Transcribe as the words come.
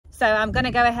So I'm gonna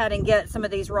go ahead and get some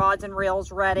of these rods and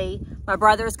reels ready. My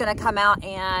brother's gonna come out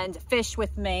and fish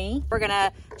with me. We're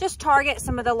gonna just target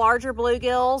some of the larger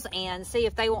bluegills and see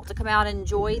if they want to come out and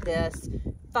enjoy this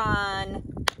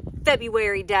fine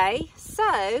February day.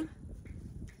 So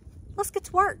let's get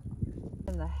to work.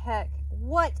 In the heck?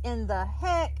 What in the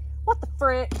heck? What the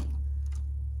frick?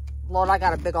 Lord, I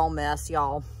got a big old mess,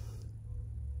 y'all.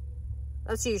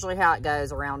 That's usually how it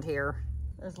goes around here.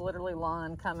 There's literally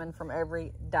line coming from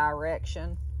every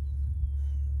direction.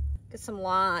 Get some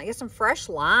line, get some fresh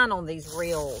line on these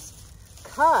reels,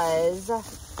 cause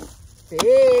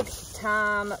big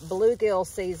time bluegill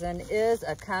season is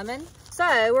a-coming.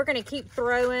 So we're gonna keep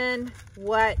throwing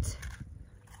what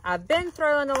I've been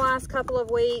throwing the last couple of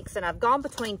weeks, and I've gone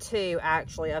between two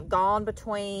actually. I've gone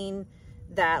between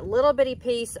that little bitty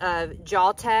piece of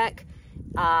Jaw Tech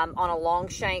on a long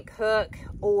shank hook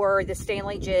or the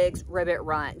Stanley Jigs ribbit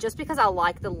runt, just because I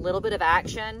like the little bit of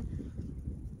action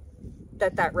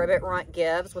that ribbit runt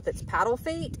gives with its paddle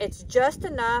feet. It's just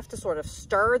enough to sort of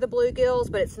stir the bluegills,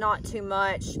 but it's not too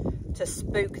much to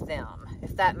spook them,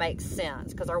 if that makes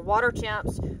sense, because our water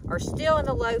temps are still in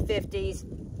the low 50s,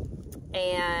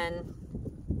 and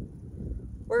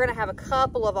we're gonna have a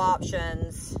couple of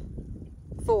options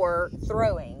for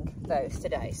throwing those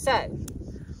today. So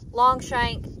long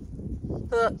shank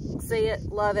hook, see it,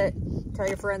 love it, tell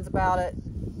your friends about it.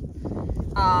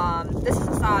 This is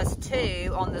a size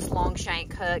 2 on this long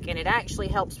shank hook, and it actually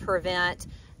helps prevent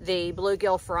the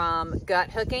bluegill from gut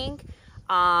hooking.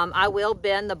 I will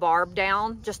bend the barb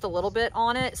down just a little bit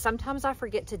on it. Sometimes I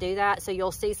forget to do that, so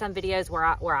you'll see some videos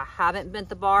where I haven't bent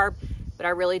the barb, but I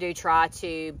really do try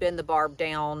to bend the barb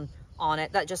down on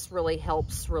it. That just really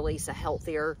helps release a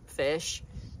healthier fish.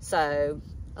 So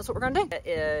that's what we're gonna do. It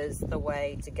is the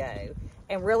way to go.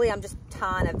 And really, I'm just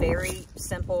tying a very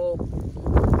simple,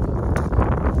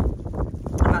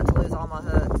 I'm about to lose all my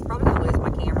hooks. Probably gonna lose my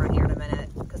camera here in a minute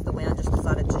because the wind just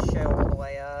decided to show all the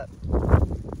way up.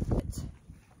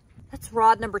 That's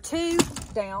rod number 2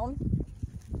 down.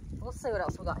 Let's see what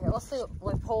else we got here. Let's see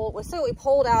what we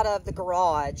pulled out of the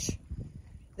garage.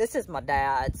 This is my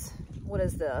dad's. What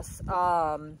is this?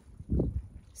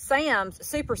 Sam's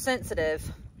Super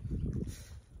Sensitive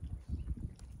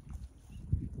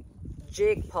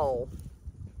jig pole.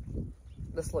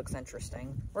 This looks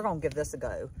interesting. We're gonna give this a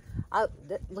go.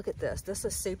 Look at this. This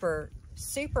is super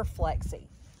flexy.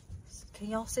 Can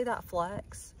y'all see that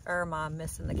flex, or am I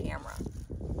missing the camera?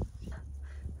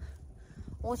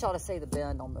 I want y'all to see the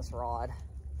bend on this rod.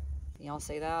 Can y'all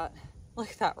see that?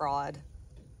 Look at that rod.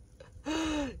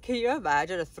 Can you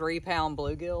imagine a 3-pound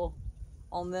bluegill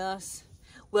on this?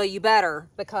 Well, you better,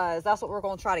 because that's what we're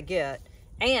gonna try to get.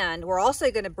 And we're also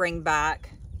gonna bring back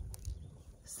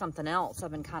something else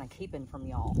I've been kind of keeping from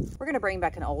y'all. We're gonna bring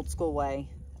back an old school way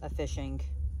of fishing.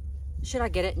 Should I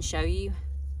get it and show you?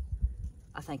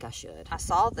 I think I should. I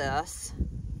saw this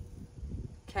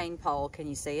cane pole. Can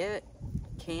you see it?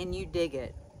 Can you dig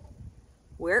it?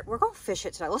 We're gonna fish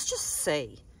it today. Let's just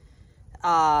see. So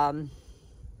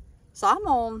I'm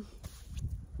gonna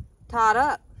tie it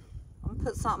up. I'm gonna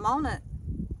put something on it,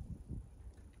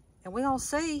 and we're gonna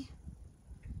see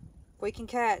if we can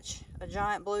catch a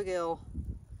giant bluegill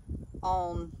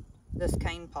on this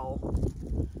cane pole.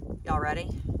 Y'all ready?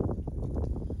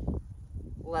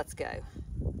 Let's go.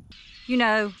 You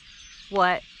know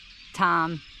what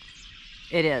time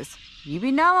it is. You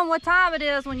be knowing what time it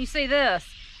is when you see this.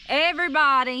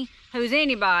 Everybody who's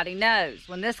anybody knows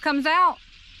when this comes out,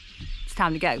 it's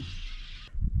time to go.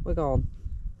 We're gonna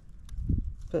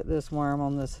put this worm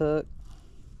on this hook.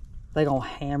 They're gonna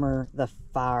hammer the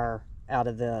fire out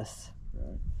of this.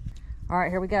 All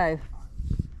right, here we go.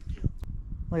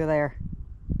 Look at there.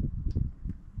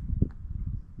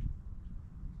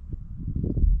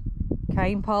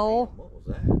 Cane pole. What was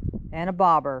that? And a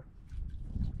bobber.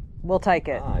 We'll take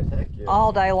it. Nice, heck yeah.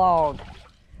 All day long.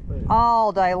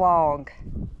 All day long.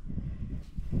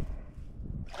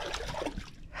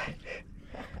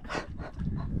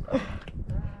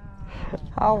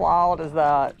 How wild is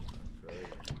that?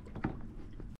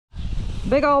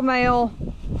 Big old male.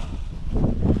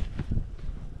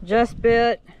 Just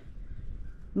bit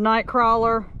night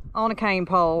crawler on a cane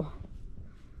pole.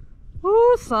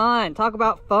 Woo, son, talk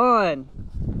about fun.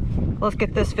 Let's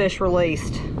get this fish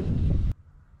released.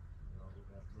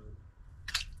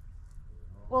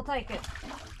 We'll take it.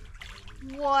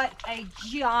 What a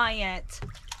giant.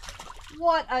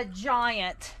 What a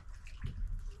giant.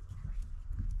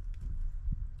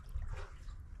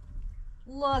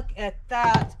 Look at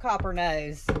that copper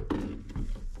nose.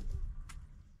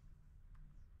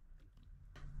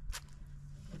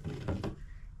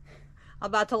 I'm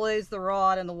about to lose the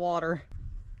rod in the water.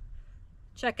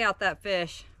 Check out that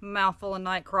fish, mouthful of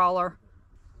night crawler.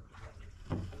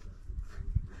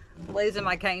 Losing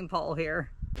my cane pole here.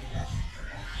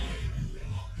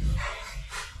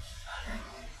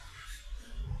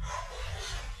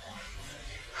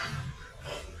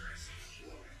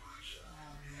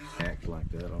 Act like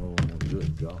that, oh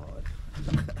good God.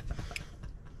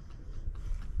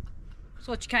 That's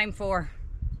what you came for.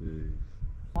 Jeez.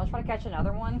 I'll try to catch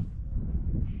another one.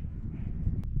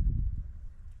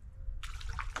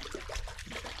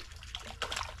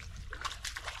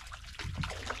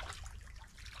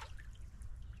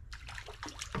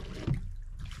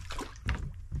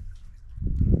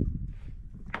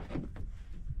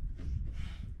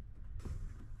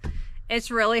 It's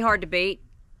really hard to beat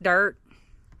dirt.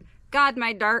 God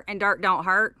made dirt and dirt don't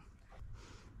hurt.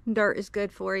 Dirt is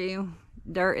good for you.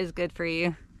 Dirt is good for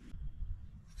you.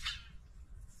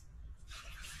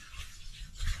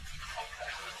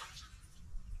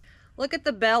 Look at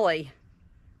the belly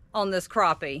on this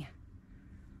crappie.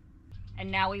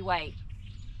 And now we wait.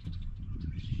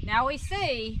 Now we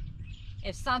see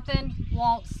if something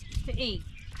wants to eat.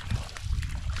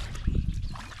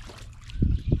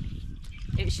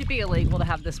 It should be illegal to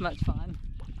have this much fun.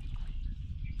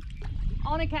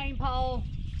 On a cane pole,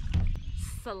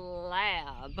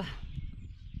 slab.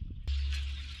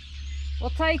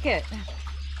 We'll take it.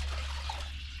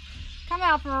 Come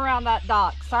out from around that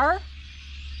dock, sir.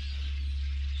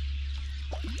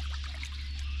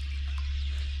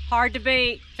 Hard to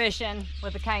beat fishing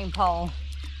with a cane pole.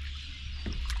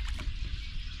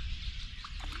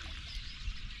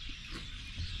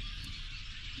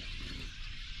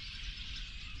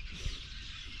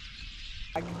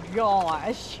 My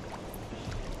gosh,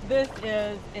 this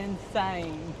is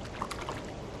insane.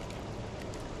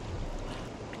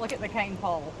 Look at the cane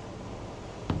pole.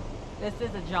 This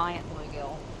is a giant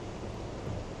bluegill.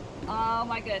 Oh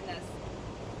my goodness.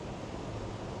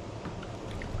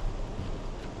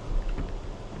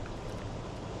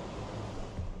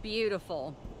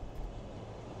 Beautiful.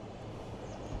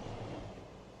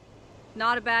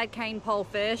 Not a bad cane pole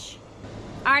fish.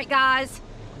 All right guys,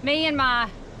 me and my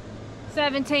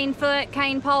 17-foot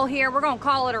cane pole here, we're gonna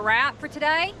call it a wrap for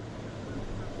today.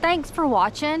 Thanks for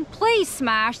watching. Please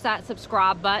smash that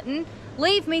subscribe button.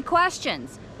 Leave me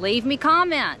questions, leave me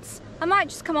comments. I might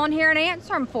just come on here and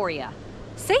answer them for you.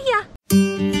 See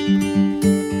ya.